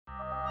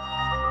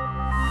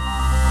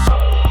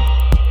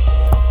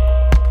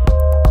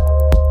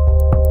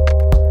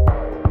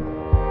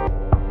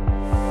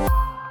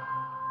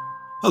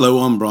Hello,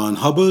 I'm Brian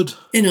Hubbard,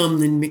 And I'm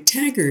Lynn and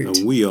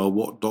McTaggart. we are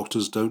What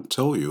Doctors Don't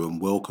Tell You,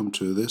 and welcome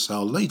to this,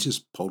 our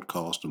latest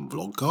podcast and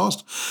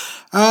vlogcast,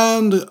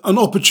 and an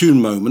opportune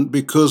moment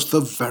because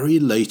the very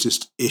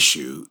latest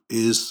issue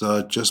is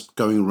just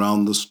going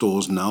around the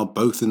stores now,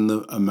 both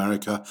in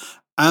America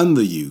and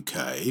the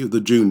UK,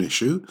 the June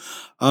issue.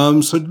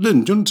 So,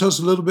 Lynn, do you want to tell us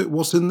a little bit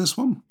what's in this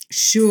one?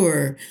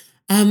 Sure.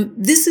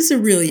 This is a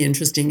really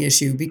interesting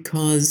issue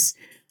because,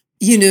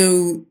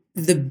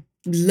 the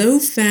low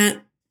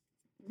fat,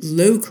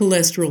 low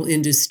cholesterol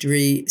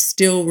industry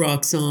still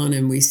rocks on,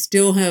 and we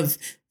still have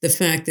the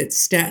fact that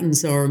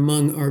statins are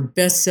among our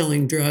best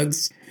selling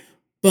drugs.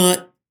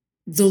 But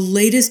the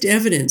latest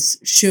evidence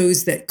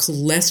shows that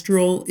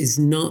cholesterol is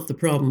not the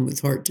problem with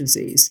heart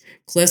disease.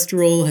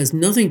 Cholesterol has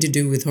nothing to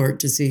do with heart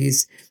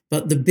disease,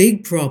 but the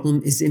big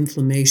problem is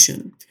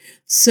inflammation.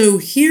 So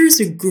here's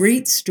a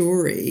great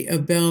story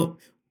about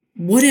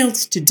what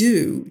else to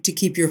do to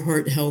keep your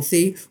heart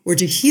healthy or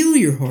to heal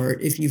your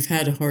heart if you've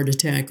had a heart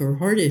attack or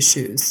heart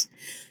issues.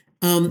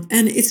 And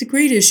it's a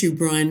great issue,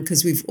 Brian,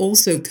 because we've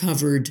also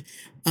covered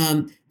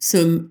a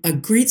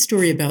great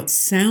story about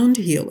sound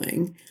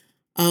healing.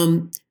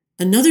 Um,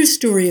 Another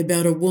story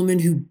about a woman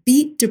who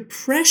beat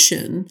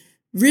depression,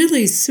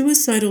 really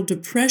suicidal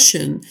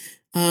depression,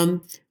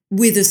 um,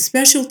 with a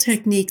special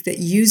technique that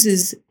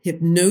uses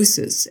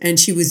hypnosis. And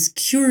she was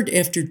cured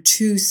after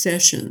 2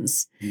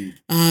 sessions,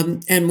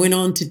 and went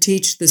on to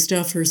teach the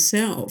stuff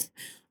herself.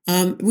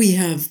 We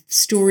have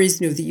stories,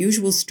 the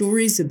usual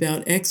stories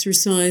about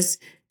exercise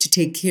to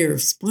take care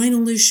of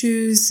spinal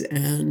issues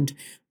and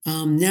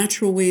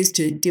natural ways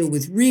to deal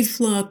with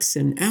reflux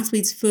and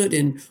athlete's foot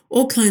and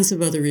all kinds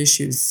of other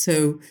issues.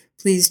 So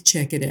please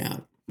check it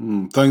out.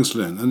 Thanks,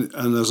 Lynn.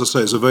 And as I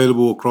say, it's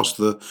available across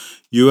the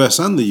US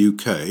and the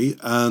UK.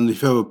 And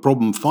if you have a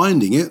problem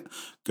finding it,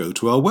 go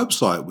to our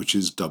website, which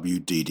is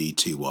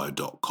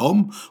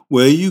wddty.com,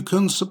 where you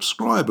can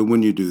subscribe. And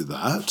when you do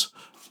that,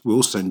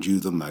 we'll send you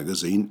the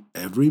magazine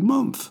every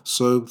month.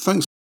 So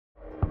thanks.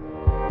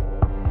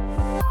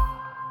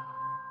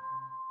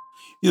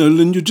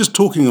 Lynn, you're just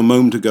talking a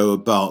moment ago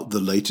about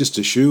the latest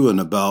issue and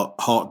about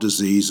heart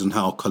disease and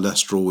how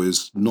cholesterol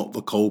is not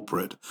the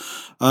culprit,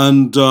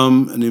 and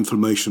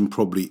inflammation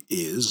probably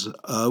is,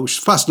 which is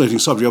a fascinating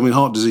subject. I mean,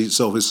 heart disease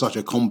itself is such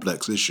a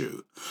complex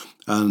issue,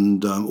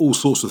 and all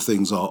sorts of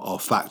things are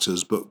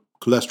factors, but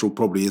cholesterol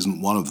probably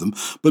isn't one of them.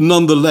 But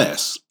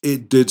nonetheless,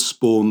 it did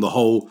spawn the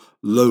whole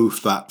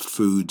low-fat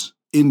foods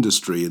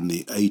industry in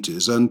the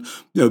 80s, and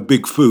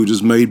big food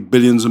has made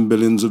billions and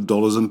billions of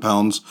dollars and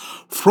pounds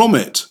from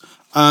it.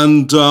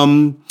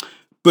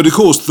 But of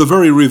course, the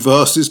very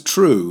reverse is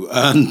true.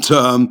 And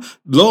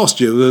last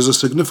year, there's a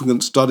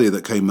significant study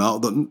that came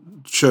out that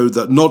showed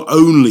that not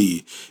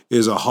only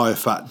is a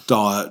high-fat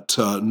diet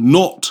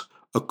not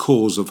a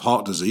cause of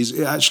heart disease,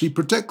 it actually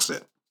protects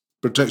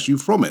you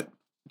from it.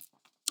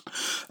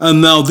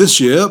 And now this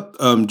year,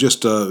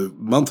 just a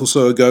month or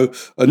so ago,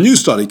 a new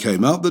study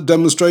came out that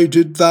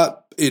demonstrated that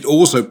it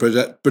also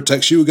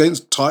protects you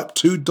against type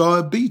 2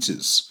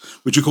 diabetes,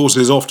 which of course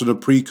is often a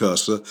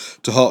precursor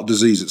to heart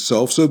disease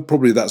itself, so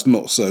probably that's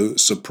not so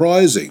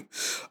surprising.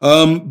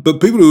 But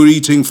people who are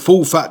eating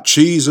full-fat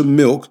cheese and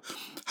milk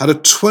had a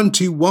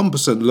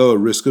 21% lower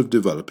risk of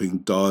developing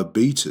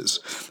diabetes.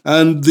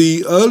 And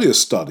the earlier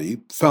study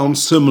found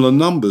similar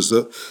numbers,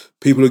 that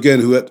people,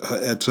 again, who had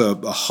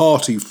a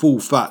hearty,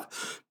 full-fat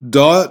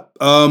diet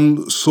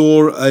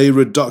saw a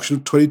reduction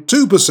of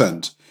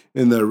 22%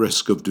 in their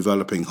risk of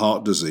developing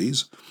heart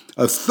disease,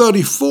 a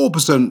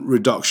 34%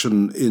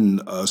 reduction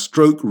in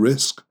stroke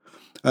risk,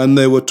 and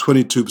they were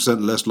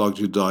 22% less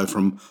likely to die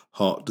from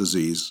heart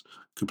disease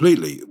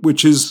completely,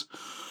 which is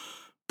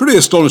pretty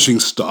astonishing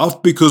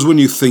stuff, because when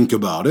you think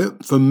about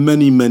it, for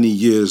many, many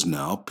years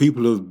now,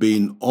 people have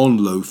been on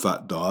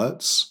low-fat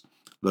diets,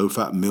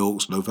 low-fat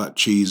milks, low-fat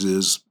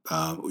cheeses,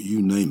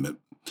 you name it.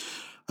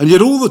 And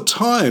yet all the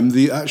time,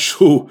 the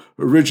actual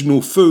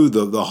original food,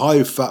 the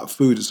high-fat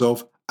food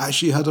itself,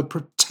 actually had a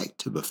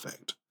protective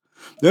effect.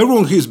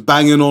 Everyone keeps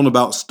banging on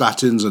about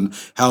statins and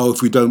how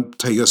if we don't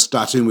take a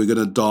statin, we're going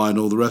to die and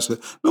all the rest of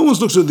it. No one's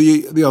looked at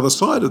the other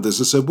side of this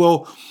and said,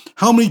 well,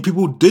 how many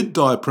people did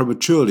die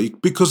prematurely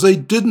because they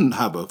didn't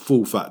have a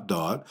full-fat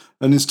diet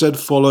and instead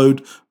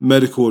followed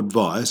medical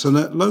advice and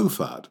ate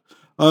low-fat?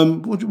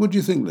 What do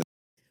you think, Liz?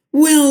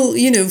 Well,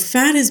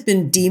 fat has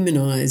been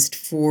demonized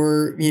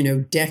for,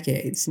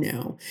 decades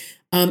now.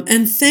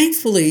 And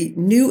thankfully,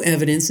 new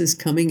evidence is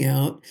coming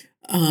out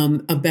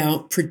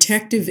about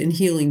protective and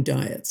healing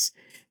diets.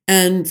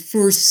 And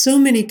for so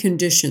many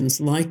conditions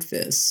like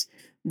this,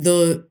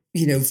 the,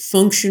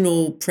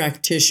 functional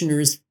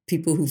practitioners,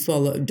 people who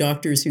follow,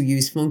 doctors who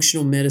use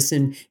functional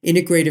medicine,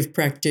 integrative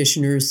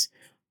practitioners,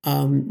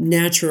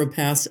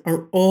 naturopaths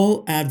are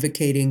all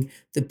advocating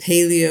the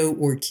paleo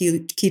or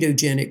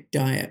ketogenic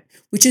diet,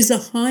 which is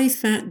a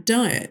high-fat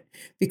diet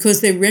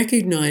because they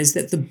recognize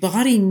that the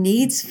body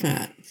needs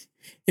fat.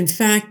 In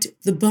fact,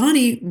 the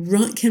body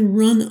can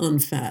run on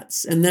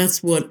fats, and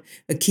that's what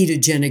a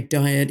ketogenic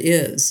diet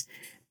is.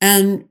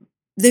 And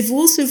they've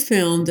also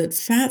found that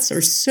fats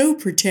are so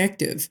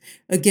protective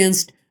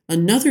against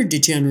another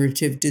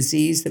degenerative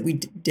disease that we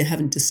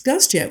haven't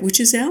discussed yet, which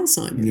is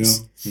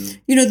Alzheimer's.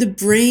 The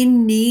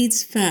brain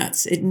needs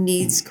fats, it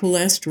needs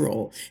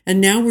cholesterol,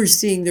 and now we're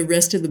seeing the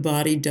rest of the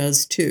body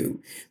does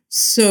too.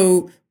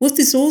 So what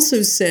this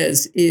also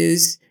says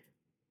is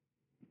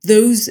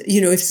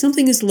if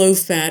something is low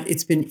fat,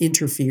 it's been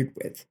interfered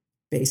with,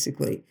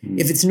 basically.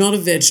 If it's not a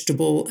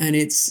vegetable and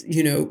it's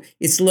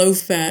low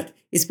fat,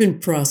 it's been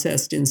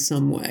processed in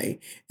some way.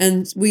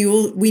 And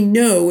we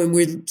know, and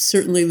we're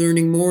certainly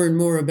learning more and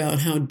more about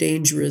how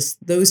dangerous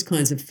those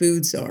kinds of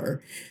foods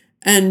are.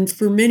 And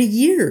for many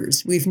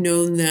years, we've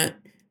known that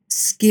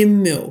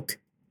skim milk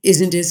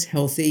isn't as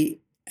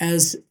healthy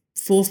as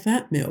full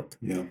fat milk.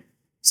 Yeah.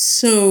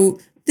 So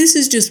this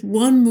is just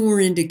one more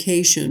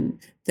indication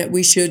that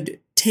we should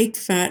take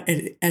fat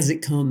as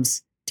it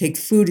comes, take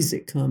food as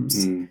it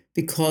comes,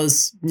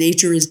 because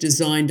nature has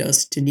designed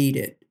us to need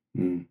it.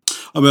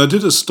 I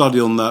did a study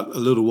on that a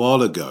little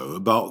while ago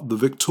about the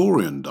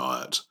Victorian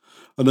diet.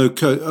 And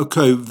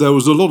okay, there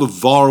was a lot of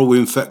viral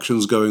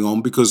infections going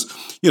on because,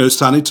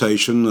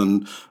 sanitation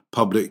and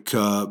public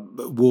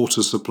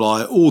water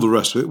supply, all the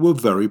rest of it, were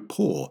very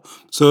poor.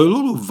 So a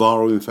lot of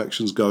viral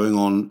infections going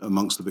on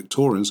amongst the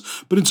Victorians.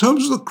 But in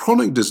terms of the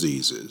chronic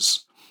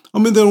diseases,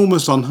 they're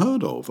almost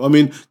unheard of.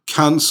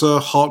 Cancer,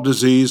 heart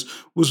disease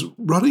was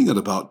running at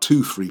about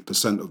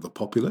 2-3% of the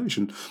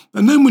population.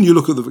 And then when you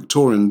look at the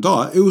Victorian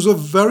diet, it was a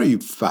very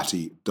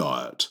fatty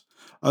diet,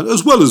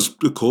 as well as,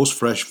 of course,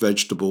 fresh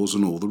vegetables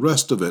and all the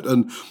rest of it.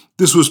 And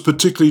this was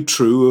particularly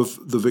true of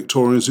the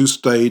Victorians who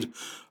stayed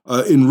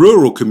in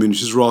rural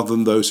communities rather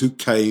than those who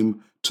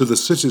came to the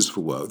cities for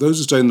work. Those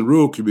who stayed in the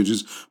rural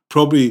communities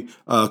probably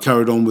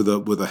carried on with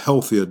a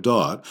healthier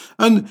diet.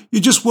 And you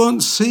just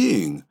weren't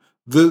seeing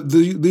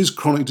these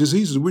chronic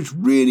diseases, which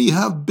really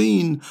have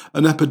been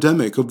an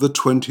epidemic of the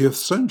 20th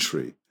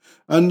century.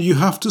 And you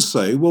have to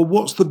say, well,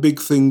 what's the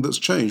big thing that's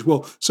changed?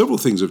 Well, several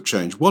things have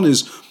changed. One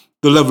is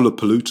the level of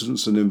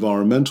pollutants and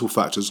environmental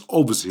factors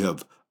obviously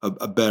have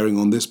a bearing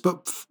on this,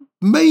 but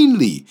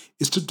mainly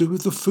it's to do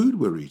with the food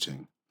we're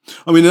eating.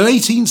 In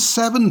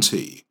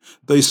 1870,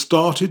 they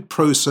started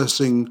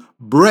processing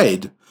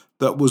bread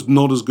that was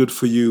not as good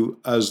for you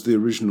as the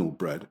original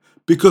bread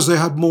because they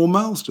had more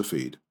mouths to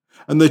feed.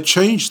 And they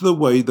changed the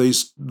way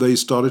they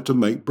started to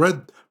make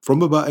bread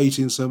from about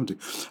 1870.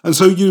 And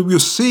so you're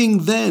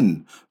seeing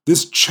then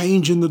this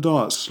change in the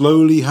diet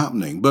slowly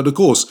happening. But of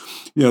course,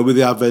 with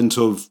the advent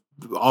of,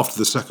 after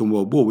the Second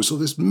World War, we saw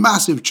this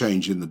massive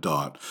change in the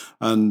diet,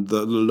 and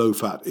the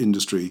low-fat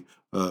industry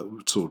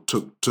sort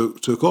of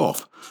took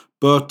off.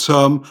 But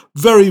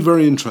very,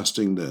 very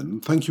interesting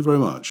then. Thank you very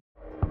much.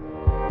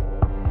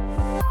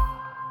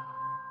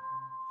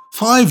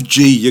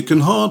 5G, you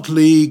can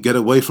hardly get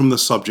away from the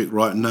subject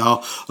right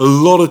now. A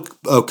lot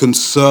of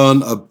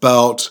concern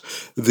about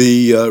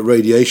the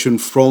radiation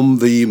from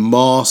the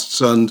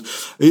masts, and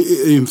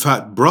in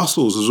fact,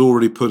 Brussels has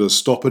already put a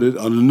stop at it.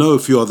 I know a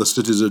few other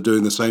cities are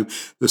doing the same.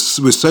 We're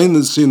seeing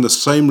the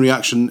same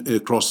reaction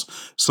across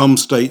some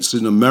states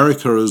in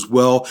America as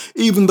well,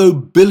 even though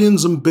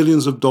billions and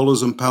billions of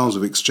dollars and pounds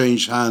have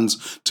exchanged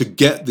hands to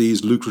get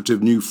these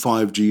lucrative new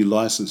 5G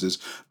licenses.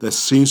 There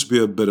seems to be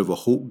a bit of a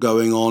halt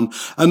going on.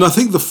 And I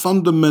think the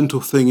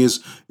fundamental thing is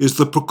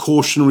the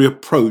precautionary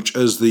approach,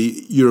 as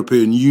the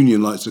European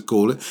Union likes to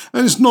call it.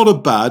 And it's not a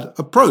bad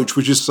approach,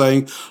 which is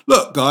saying,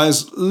 look,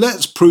 guys,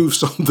 let's prove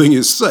something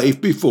is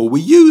safe before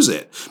we use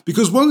it.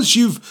 Because once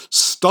you've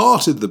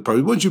started the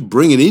program, once you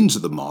bring it into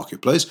the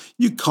marketplace,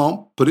 you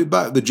can't put it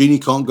back. The genie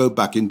can't go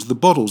back into the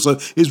bottle. So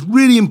it's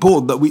really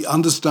important that we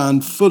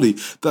understand fully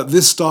that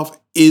this stuff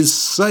is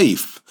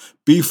safe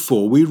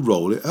before we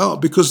roll it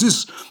out, because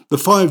the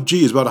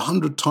 5G is about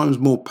 100 times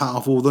more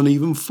powerful than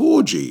even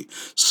 4G.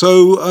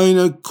 So,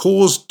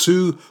 cause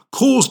to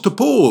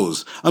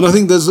pause. And I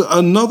think there's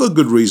another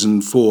good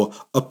reason for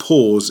a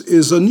pause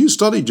is a new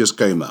study just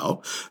came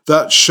out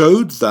that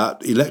showed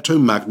that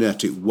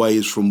electromagnetic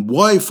waves from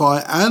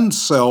Wi-Fi and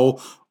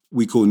cell,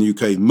 we call in the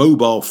UK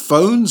mobile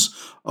phones,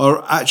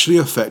 are actually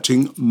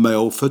affecting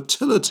male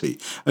fertility.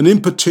 And in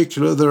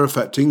particular, they're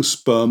affecting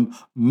sperm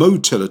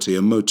motility.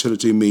 And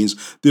motility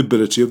means the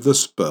ability of the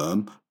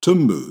sperm to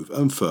move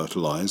and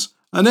fertilize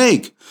an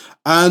egg.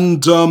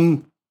 And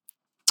the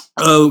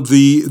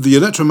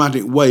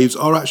electromagnetic waves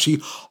are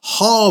actually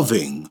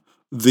halving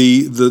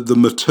the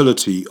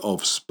motility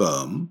of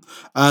sperm.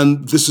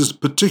 And this is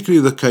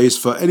particularly the case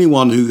for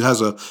anyone who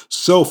has a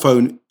cell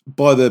phone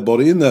by their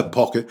body, in their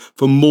pocket,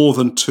 for more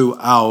than 2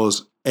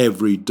 hours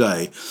every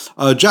day.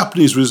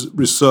 Japanese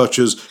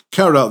researchers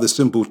carried out this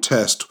simple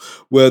test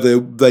where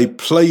they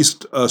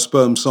placed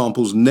sperm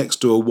samples next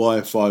to a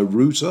Wi-Fi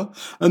router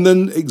and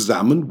then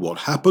examined what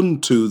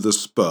happened to the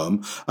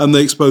sperm, and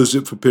they exposed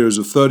it for periods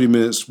of 30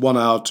 minutes, 1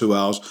 hour, 2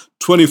 hours,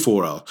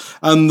 24 hours.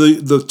 And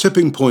the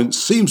tipping point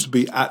seems to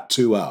be at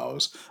 2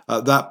 hours.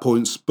 At that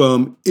point,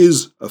 sperm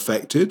is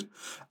affected,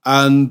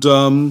 and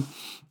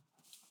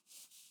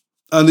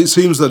And it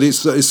seems that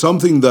it's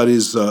something that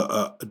is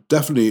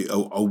definitely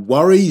a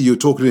worry. You're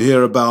talking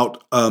here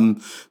about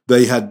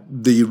they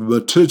had the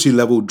motility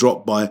level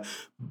dropped by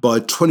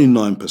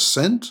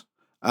 29%,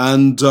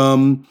 and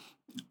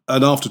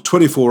after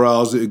 24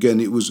 hours, again,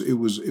 it was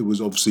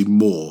obviously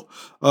more.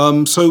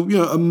 So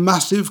a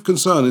massive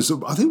concern. It's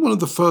I think one of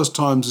the first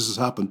times this has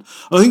happened.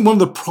 I think one of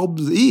the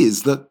problems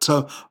is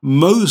that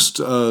most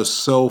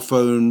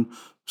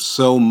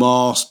cell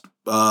mask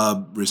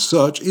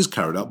research is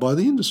carried out by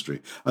the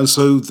industry, and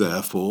so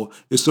therefore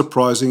it's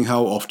surprising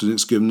how often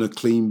it's given a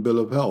clean bill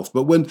of health.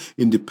 But when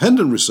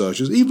independent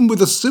researchers, even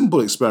with a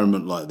simple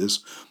experiment like this,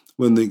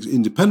 when the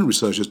independent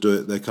researchers do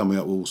it, they're coming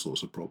up with all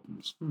sorts of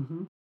problems.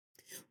 Mm-hmm.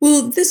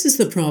 Well, this is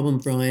the problem,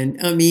 Brian.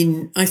 I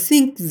mean, I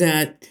think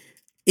that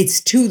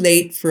it's too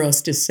late for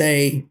us to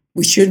say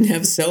we shouldn't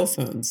have cell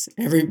phones.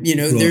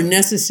 They're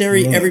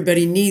necessary. Right.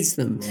 Everybody needs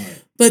them.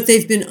 Right. But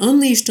they've been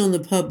unleashed on the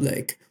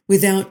public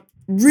without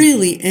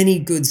really any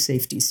good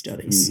safety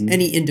studies,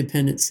 any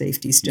independent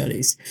safety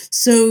studies.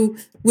 So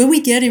when we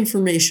get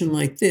information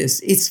like this,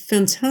 it's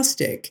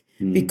fantastic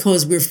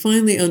because we're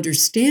finally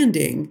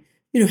understanding,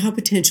 how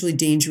potentially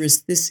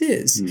dangerous this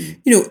is.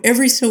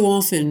 Every so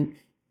often,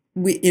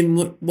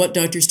 in what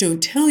doctors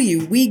don't tell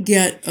you, we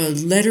get a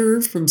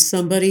letter from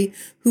somebody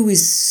who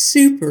is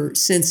super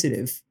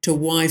sensitive to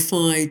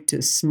Wi-Fi,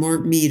 to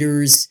smart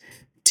meters,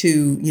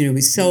 to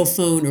his cell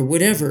phone or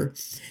whatever,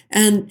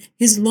 and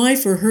his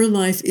life or her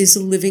life is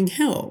a living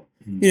hell.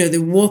 They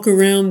walk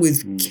around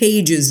with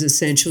cages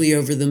essentially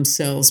over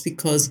themselves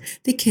because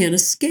they can't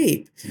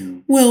escape.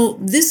 Well,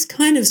 this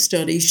kind of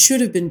study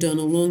should have been done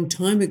a long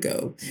time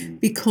ago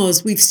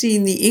because we've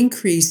seen the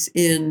increase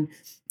in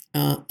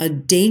a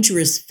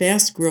dangerous,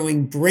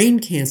 fast-growing brain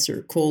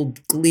cancer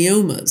called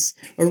gliomas,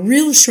 a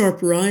real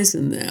sharp rise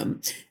in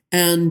them.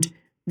 And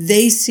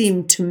they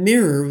seem to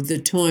mirror the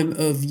time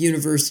of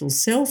universal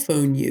cell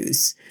phone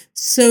use.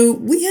 So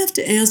we have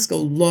to ask a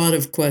lot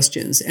of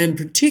questions, and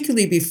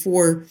particularly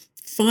before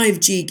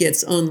 5G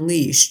gets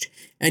unleashed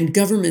and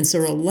governments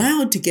are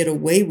allowed to get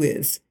away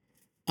with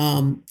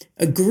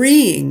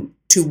agreeing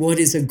to what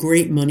is a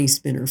great money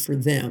spinner for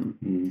them.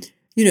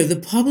 The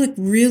public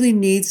really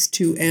needs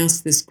to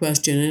ask this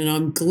question, and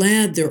I'm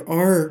glad there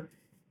are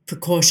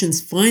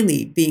precautions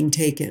finally being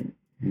taken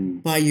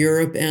by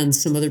Europe and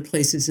some other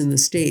places in the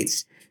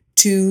States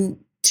to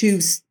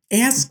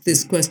ask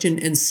this question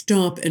and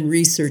stop and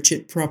research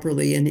it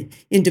properly and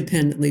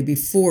independently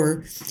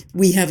before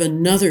we have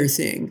another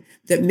thing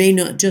that may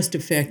not just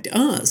affect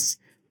us,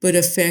 but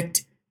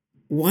affect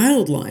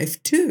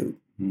wildlife too.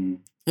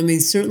 I mean,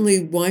 certainly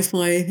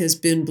Wi-Fi has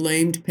been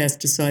blamed,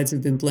 pesticides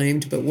have been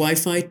blamed, but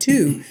Wi-Fi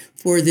too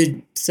for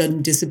the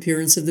sudden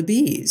disappearance of the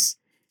bees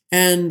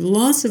and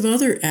lots of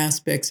other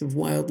aspects of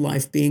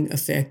wildlife being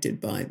affected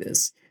by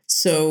this.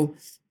 So,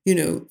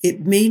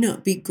 it may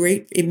not be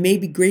great. It may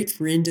be great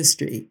for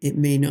industry. It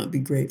may not be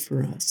great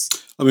for us.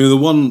 I mean, the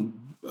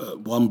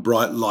one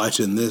bright light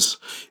in this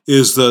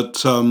is that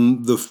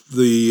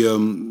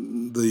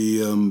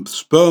the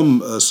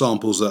sperm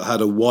samples that had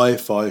a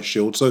Wi-Fi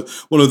shield, so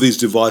one of these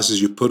devices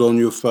you put on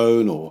your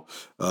phone or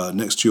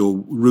next to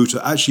your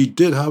router, actually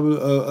did have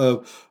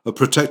a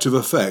protective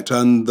effect,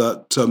 and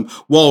that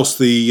whilst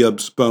the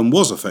sperm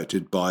was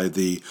affected by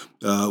the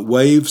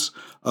waves,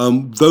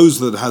 those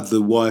that had the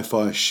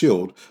Wi-Fi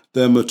shield,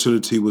 their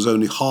motility was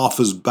only half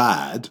as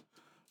bad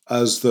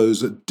as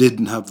those that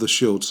didn't have the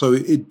shield. So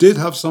it did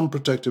have some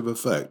protective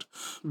effect.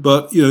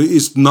 But,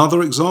 it's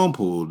another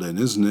example then,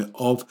 isn't it,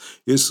 of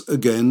it's,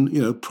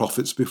 again,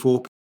 profits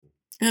before.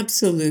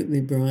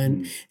 Absolutely,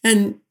 Brian.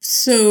 And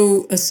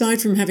so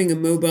aside from having a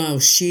mobile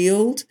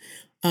shield,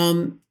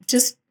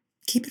 just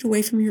keep it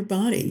away from your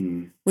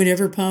body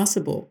whenever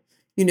possible.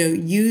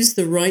 Use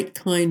the right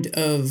kind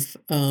of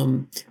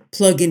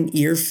plug-in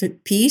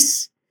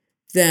earpiece.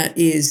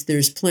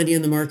 There's plenty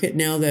on the market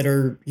now that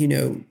are,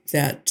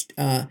 that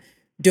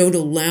don't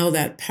allow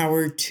that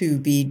power to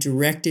be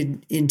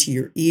directed into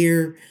your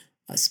ear.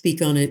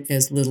 Speak on it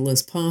as little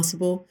as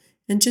possible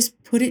and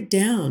just put it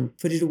down.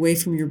 Put it away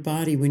from your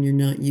body when you're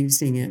not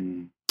using it.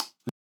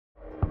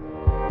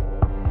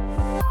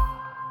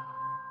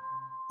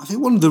 I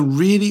think one of the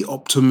really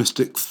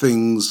optimistic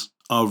things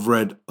I've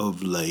read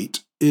of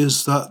late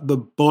is that the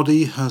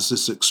body has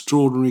this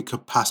extraordinary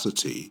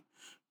capacity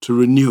to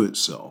renew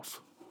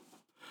itself.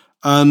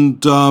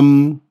 And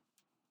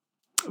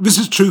this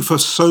is true for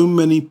so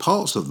many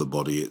parts of the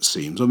body, it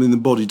seems. I mean, the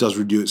body does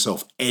renew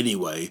itself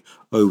anyway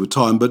over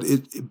time, but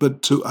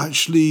to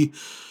actually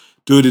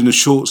do it in a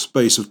short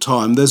space of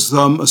time, there's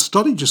a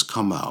study just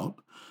come out,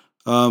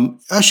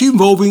 actually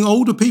involving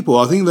older people.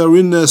 I think they're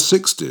in their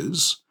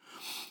 60s,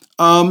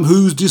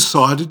 who's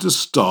decided to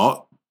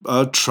start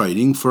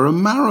training for a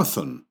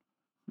marathon.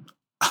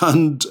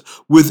 And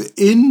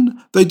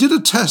they did a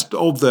test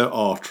of their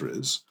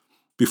arteries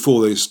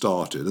before they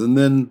started, and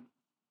then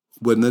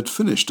when they'd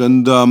finished.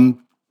 And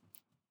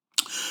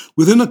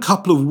within a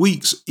couple of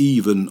weeks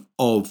even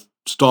of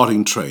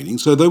starting training,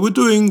 so they were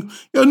doing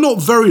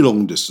not very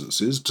long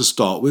distances to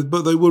start with,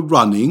 but they were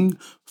running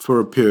for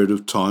a period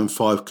of time,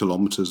 5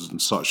 kilometers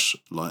and such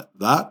like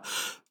that,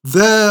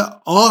 their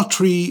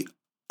artery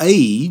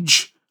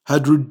age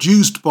had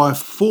reduced by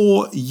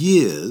 4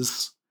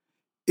 years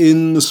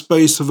in the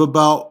space of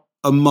about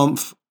a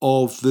month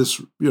of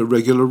this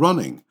regular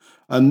running.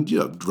 And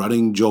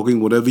running,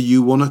 jogging, whatever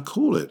you want to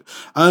call it.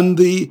 And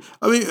the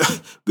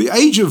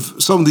age of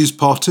some of these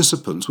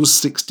participants was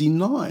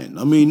 69.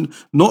 I mean,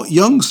 not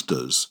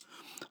youngsters.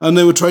 And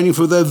they were training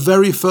for their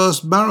very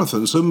first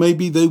marathon. So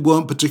maybe they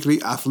weren't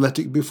particularly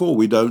athletic before.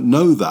 We don't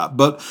know that.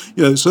 But,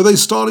 so they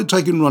started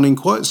taking running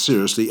quite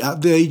seriously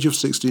at the age of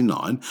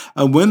 69.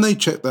 And when they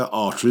checked their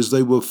arteries,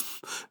 they were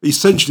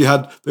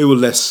they were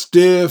less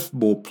stiff,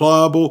 more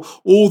pliable,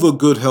 all the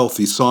good,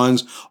 healthy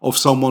signs of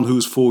someone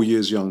who's 4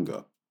 years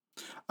younger.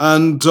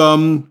 And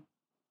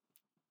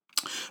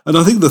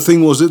I think the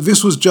thing was that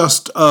this was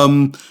just,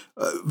 as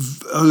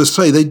I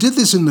say, they did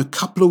this in a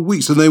couple of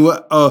weeks, and they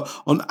were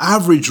on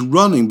average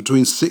running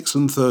between 6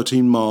 and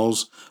 13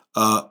 miles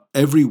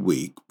every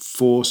week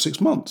for 6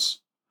 months.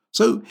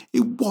 So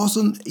it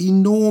wasn't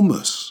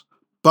enormous,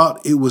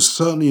 but it was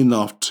certainly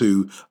enough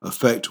to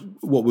affect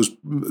what was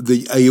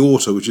the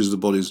aorta, which is the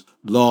body's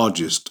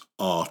largest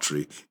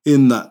artery,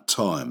 in that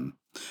time.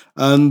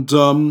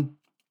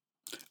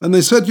 And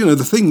they said,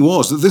 the thing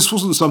was that this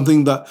wasn't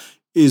something that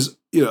is,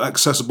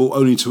 accessible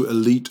only to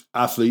elite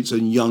athletes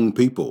and young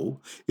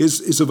people.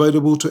 It's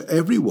available to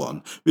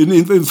everyone.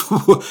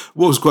 What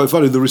was quite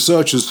funny, the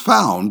researchers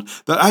found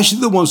that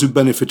actually the ones who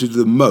benefited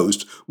the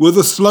most were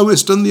the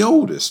slowest and the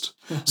oldest.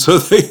 So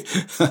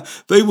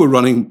they were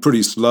running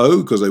pretty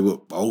slow because they were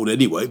old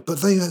anyway,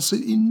 but they had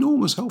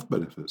enormous health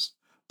benefits.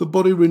 The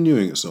body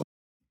renewing itself.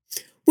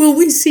 Well,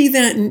 we see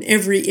that in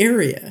every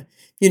area,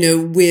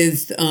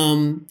 with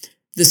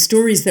the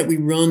stories that we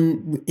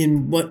run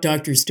in What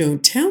Doctors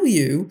Don't Tell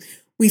You,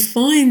 we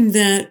find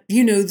that,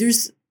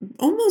 there's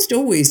almost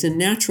always a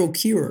natural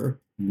cure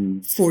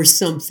for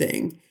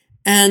something.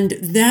 And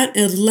that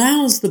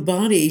allows the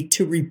body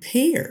to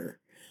repair.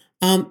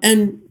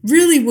 And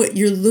really what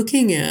you're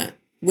looking at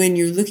when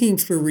you're looking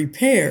for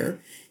repair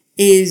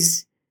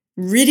is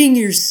ridding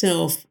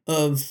yourself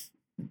of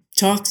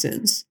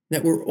toxins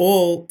that we're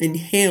all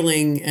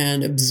inhaling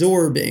and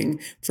absorbing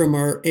from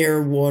our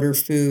air, water,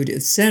 food,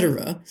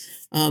 etc.,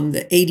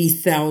 the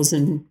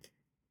 80,000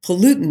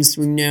 pollutants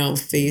we're now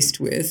faced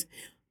with.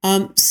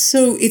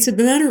 So it's a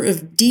matter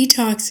of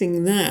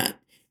detoxing that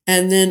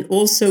and then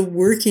also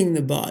working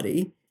the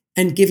body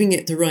and giving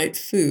it the right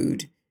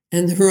food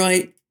and the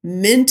right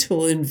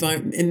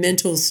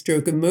mental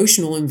stroke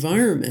emotional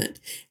environment.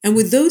 And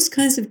with those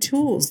kinds of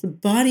tools, the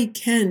body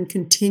can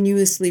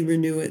continuously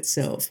renew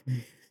itself.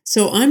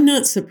 So I'm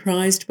not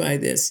surprised by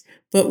this,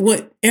 but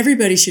what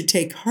everybody should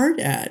take heart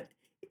at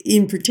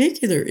in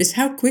particular is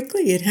how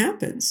quickly it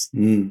happens.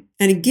 And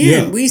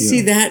again, we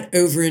see that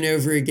over and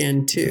over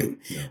again too.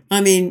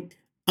 I mean,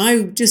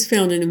 I just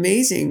found an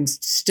amazing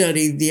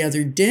study the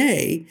other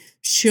day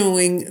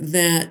showing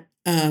that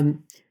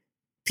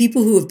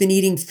people who have been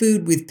eating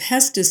food with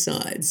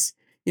pesticides,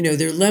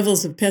 their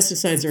levels of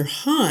pesticides are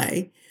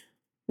high.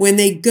 When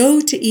they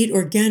go to eat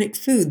organic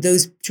food,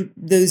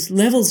 those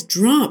levels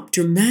drop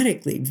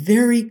dramatically,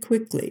 very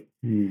quickly.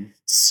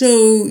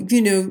 So,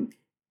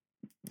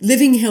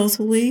 living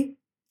healthily,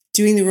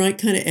 doing the right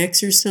kind of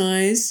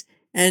exercise,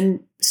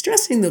 and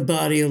stressing the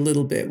body a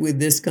little bit with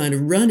this kind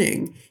of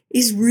running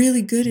is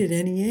really good at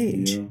any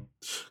age.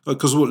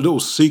 Because a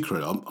little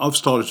secret, I've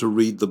started to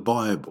read the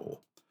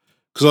Bible.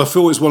 Because I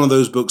feel it's one of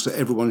those books that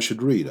everyone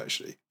should read,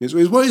 actually.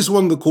 It's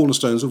one of the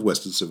cornerstones of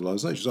Western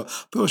civilization. So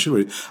I feel I should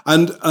read it.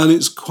 And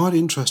it's quite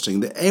interesting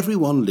that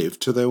everyone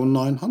lived till they were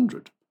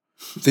 900.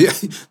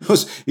 Of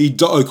course, he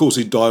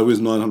died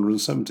with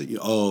 970.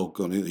 Oh,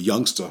 God, a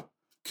youngster.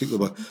 Kick the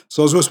butt.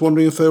 So I was just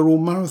wondering if they were all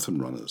marathon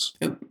runners.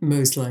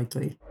 Most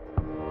likely.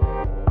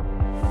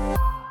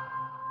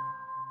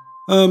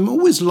 I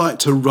always like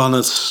to run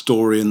a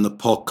story in the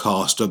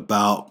podcast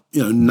about,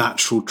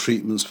 natural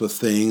treatments for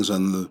things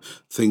and the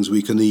things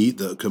we can eat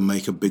that can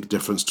make a big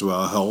difference to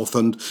our health.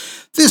 And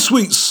this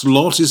week's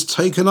slot is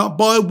taken up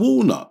by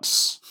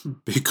walnuts,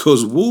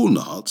 because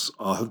walnuts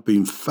have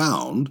been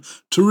found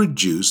to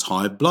reduce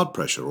high blood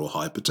pressure or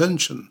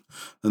hypertension.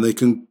 And they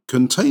can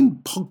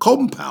contain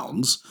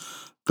compounds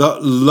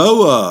that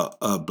lower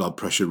blood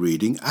pressure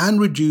reading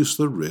and reduce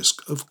the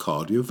risk of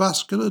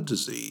cardiovascular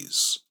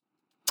disease.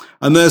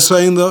 And they're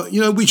saying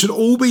that, we should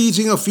all be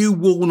eating a few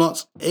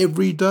walnuts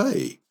every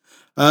day.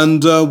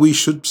 And we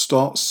should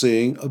start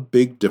seeing a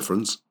big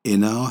difference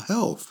in our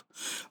health.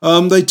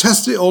 They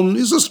tested it on,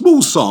 it's a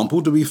small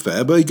sample to be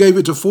fair, but they gave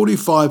it to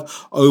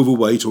 45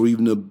 overweight or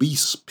even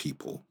obese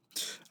people.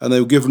 And they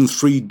were given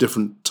 3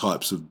 different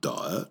types of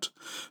diet.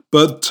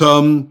 But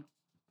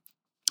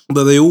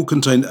they all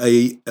contained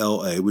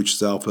ALA, which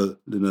is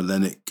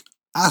alpha-linolenic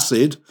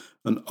acid,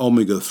 and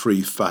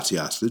omega-3 fatty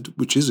acid,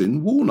 which is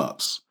in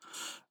walnuts.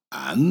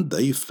 And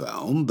they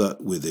found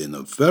that within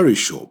a very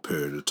short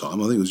period of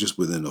time, I think it was just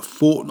within a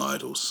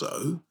fortnight or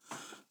so,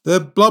 their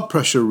blood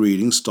pressure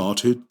reading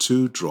started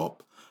to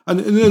drop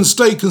and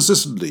stay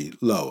consistently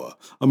lower.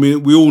 I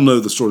mean, we all know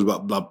the stories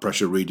about blood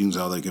pressure readings,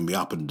 how they can be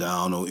up and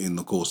down or in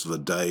the course of a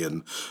day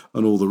and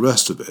all the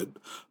rest of it.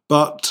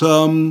 But,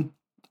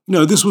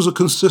 this was a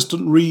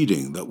consistent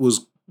reading that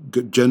was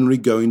generally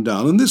going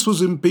down. And this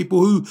was in people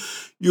who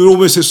you would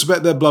almost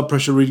expect their blood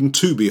pressure reading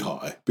to be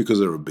high because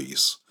they're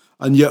obese.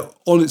 And yet,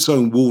 on its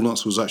own,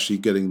 walnuts was actually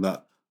getting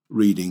that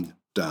reading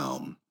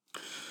down.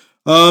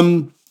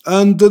 And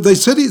they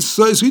said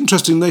it's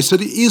interesting. They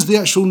said it is the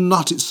actual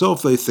nut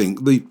itself, they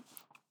think, the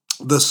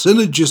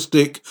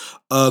synergistic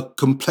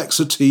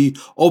complexity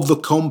of the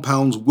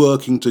compounds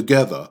working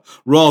together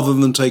rather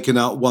than taking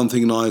out one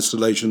thing in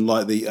isolation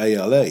like the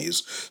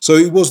ALAs. So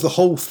it was the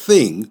whole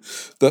thing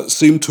that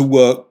seemed to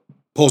work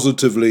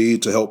positively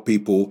to help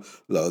people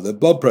lower their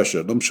blood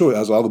pressure. And I'm sure it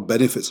has other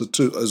benefits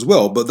as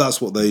well, but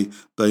that's what they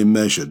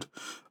measured.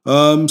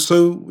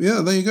 So,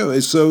 yeah, there you go.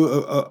 It's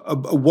a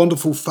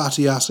wonderful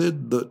fatty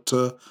acid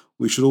that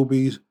we should all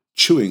be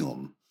chewing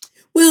on.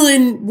 Well,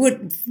 and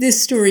what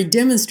this story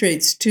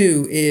demonstrates,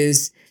 too,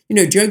 is,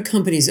 drug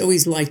companies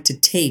always like to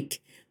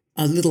take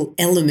a little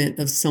element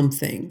of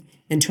something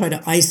and try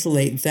to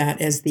isolate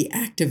that as the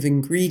active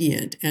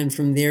ingredient. And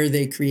from there,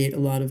 they create a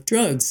lot of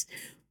drugs.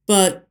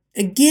 But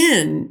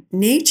again,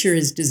 nature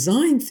has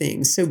designed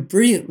things so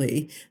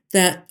brilliantly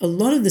that a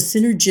lot of the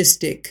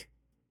synergistic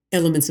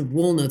elements of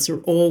walnuts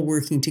are all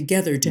working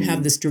together to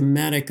have this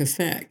dramatic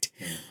effect.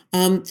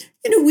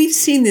 We've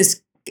seen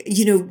this,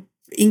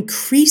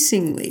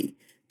 increasingly.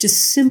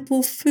 Just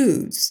simple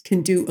foods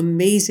can do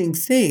amazing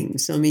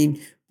things. I mean,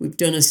 we've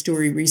done a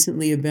story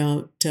recently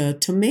about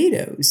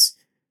tomatoes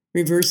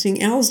reversing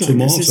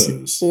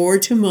Alzheimer's.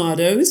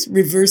 Tomatoes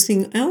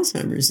reversing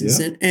Alzheimer's.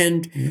 Yeah.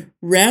 And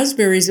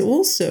raspberries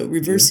also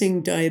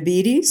reversing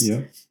diabetes.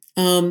 Yeah.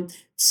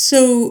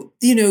 So,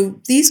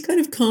 these kind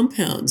of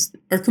compounds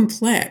are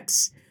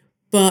complex,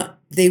 but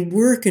they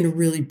work in a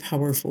really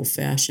powerful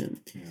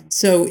fashion. Yeah.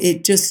 So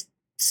it just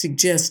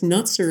suggests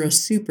nuts are a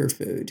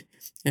superfood.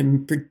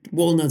 And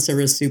walnuts are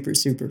a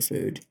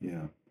superfood.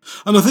 Yeah.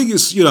 And I think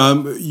it's,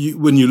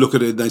 when you look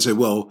at it, they say,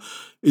 well,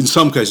 in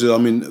some cases, I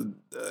mean,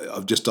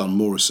 I've just done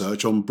more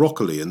research on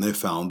broccoli, and they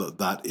found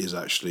that is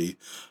actually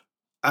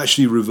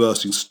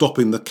reversing,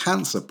 stopping the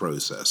cancer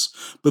process.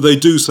 But they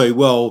do say,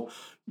 well,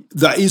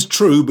 that is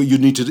true, but you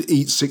need to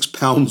eat 6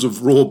 pounds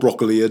of raw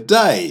broccoli a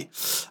day.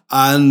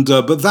 And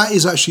but that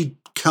is actually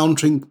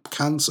countering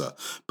cancer.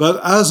 But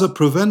as a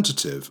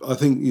preventative, I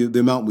think the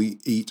amount we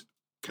eat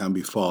can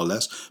be far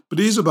less, but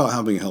it is about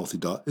having a healthy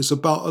diet. It's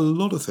about a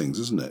lot of things,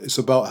 isn't it? It's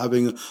about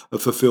having a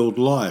fulfilled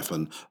life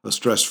and a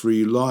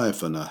stress-free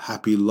life and a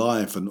happy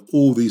life, and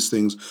all these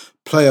things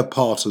play a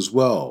part as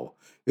well.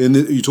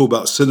 You talk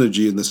about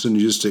synergy and the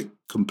synergistic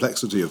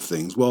complexity of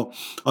things. Well,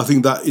 I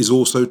think that is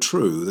also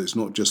true. It's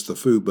not just the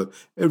food, but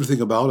everything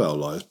about our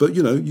lives. But,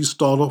 you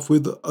start off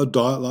with a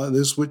diet like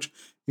this, which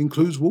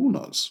includes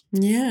walnuts.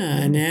 Yeah,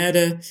 and add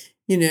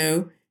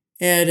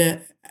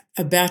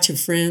a batch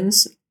of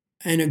friends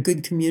and a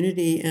good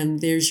community,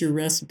 and there's your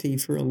recipe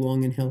for a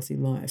long and healthy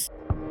life.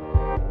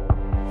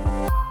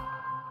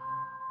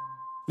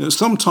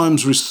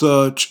 Sometimes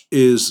research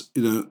is,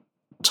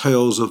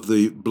 tales of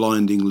the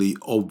blindingly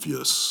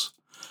obvious,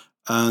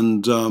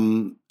 and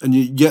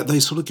yet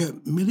they sort of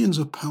get millions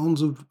of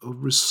pounds of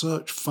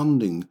research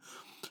funding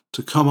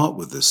to come up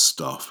with this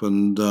stuff.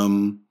 And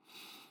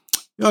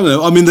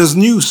there's a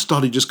new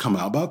study just come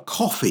out about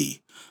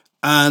coffee,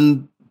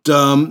 and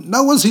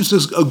no one seems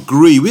to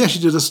agree. We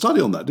actually did a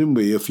study on that, didn't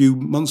we, a few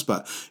months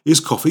back?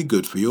 Is coffee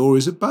good for you or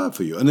is it bad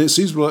for you? And it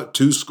seems like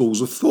two schools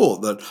of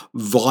thought that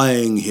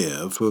vying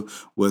here for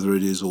whether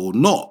it is or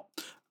not.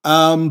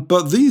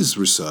 But these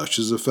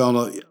researchers have found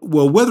out,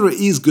 well, whether it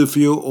is good for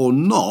you or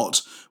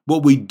not,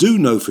 what we do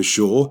know for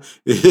sure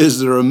is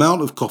the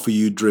amount of coffee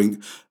you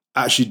drink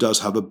actually does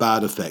have a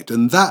bad effect.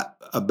 And that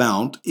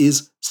amount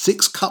is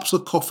 6 cups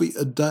of coffee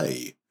a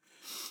day.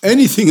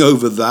 Anything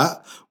over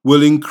that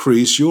will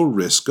increase your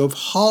risk of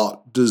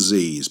heart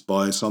disease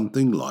by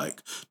something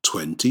like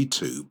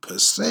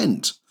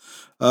 22%.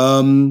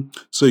 So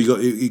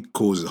it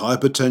causes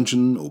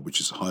hypertension, which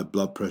is high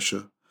blood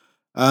pressure.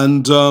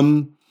 And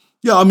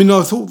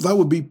I thought that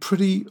would be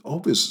pretty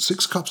obvious.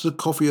 6 cups of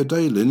coffee a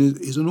day, Lynn,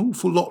 is an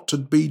awful lot to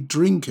be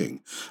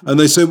drinking. And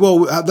they say,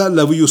 well, at that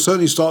level, you'll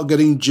certainly start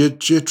getting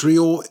jittery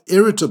or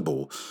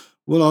irritable.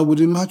 Well, I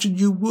would imagine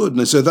you would. And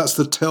they say that's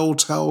the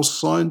telltale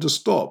sign to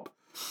stop.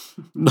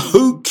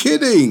 No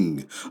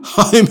kidding.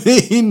 I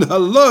mean,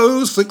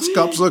 hello, 6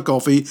 cups of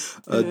coffee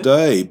a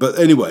day. But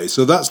anyway,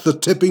 so that's the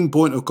tipping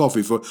point of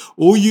coffee. For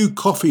all you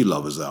coffee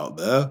lovers out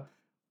there,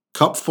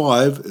 cup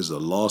 5 is the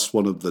last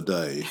one of the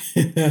day.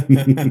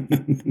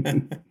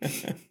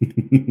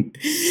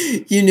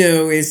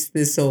 It's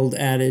this old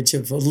adage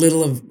of a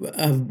little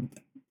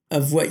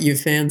of what you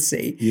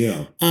fancy.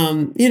 Yeah.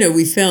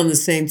 We found the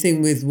same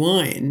thing with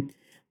wine.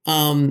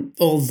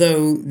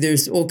 Although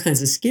there's all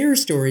kinds of scare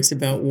stories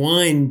about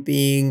wine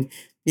being,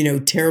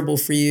 terrible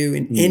for you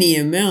in any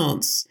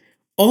amounts,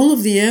 all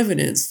of the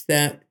evidence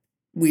that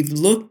we've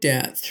looked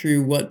at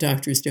through What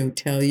Doctors Don't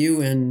Tell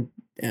You and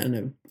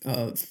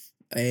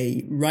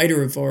a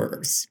writer of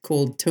ours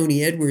called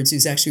Tony Edwards,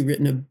 who's actually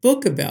written a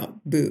book about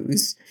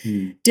booze,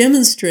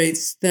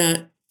 demonstrates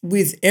that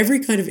with every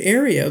kind of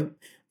area,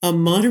 a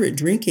moderate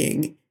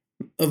drinking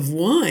of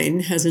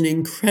wine has an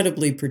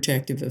incredibly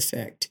protective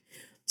effect.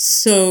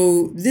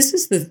 So this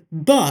is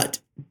but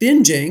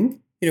binging,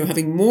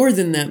 having more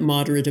than that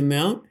moderate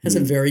amount has a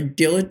very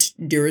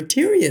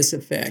deleterious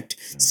effect.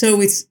 So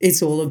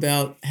it's all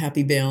about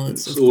happy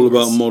balance. It's all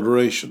about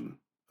moderation.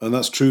 And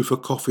that's true for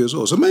coffee as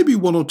well. So maybe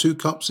 1 or 2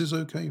 cups is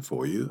okay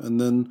for you. And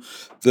then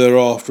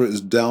thereafter,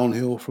 it's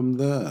downhill from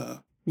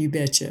there. You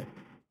betcha.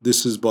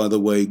 This is, by the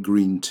way,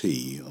 green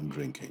tea I'm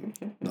drinking.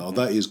 Now,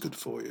 that is good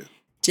for you.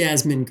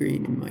 Jasmine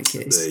green in my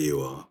case. There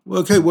you are.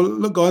 Okay, well,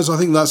 look, guys, I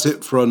think that's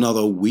it for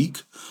another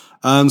week.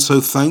 And so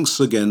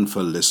thanks again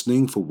for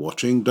listening, for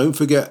watching. Don't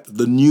forget,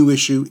 the new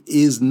issue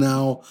is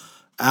now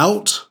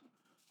out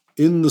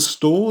in the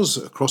stores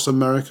across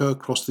America,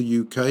 across the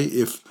UK.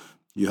 If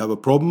you have a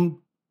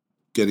problem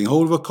getting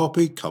hold of a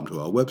copy, come to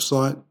our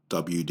website,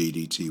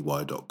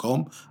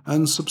 wddty.com,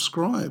 and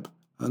subscribe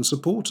and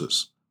support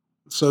us.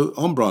 So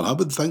I'm Brian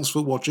Hubbard. Thanks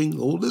for watching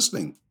or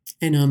listening.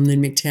 And I'm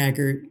Lynn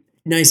McTaggart.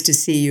 Nice to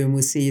see you, and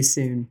we'll see you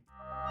soon.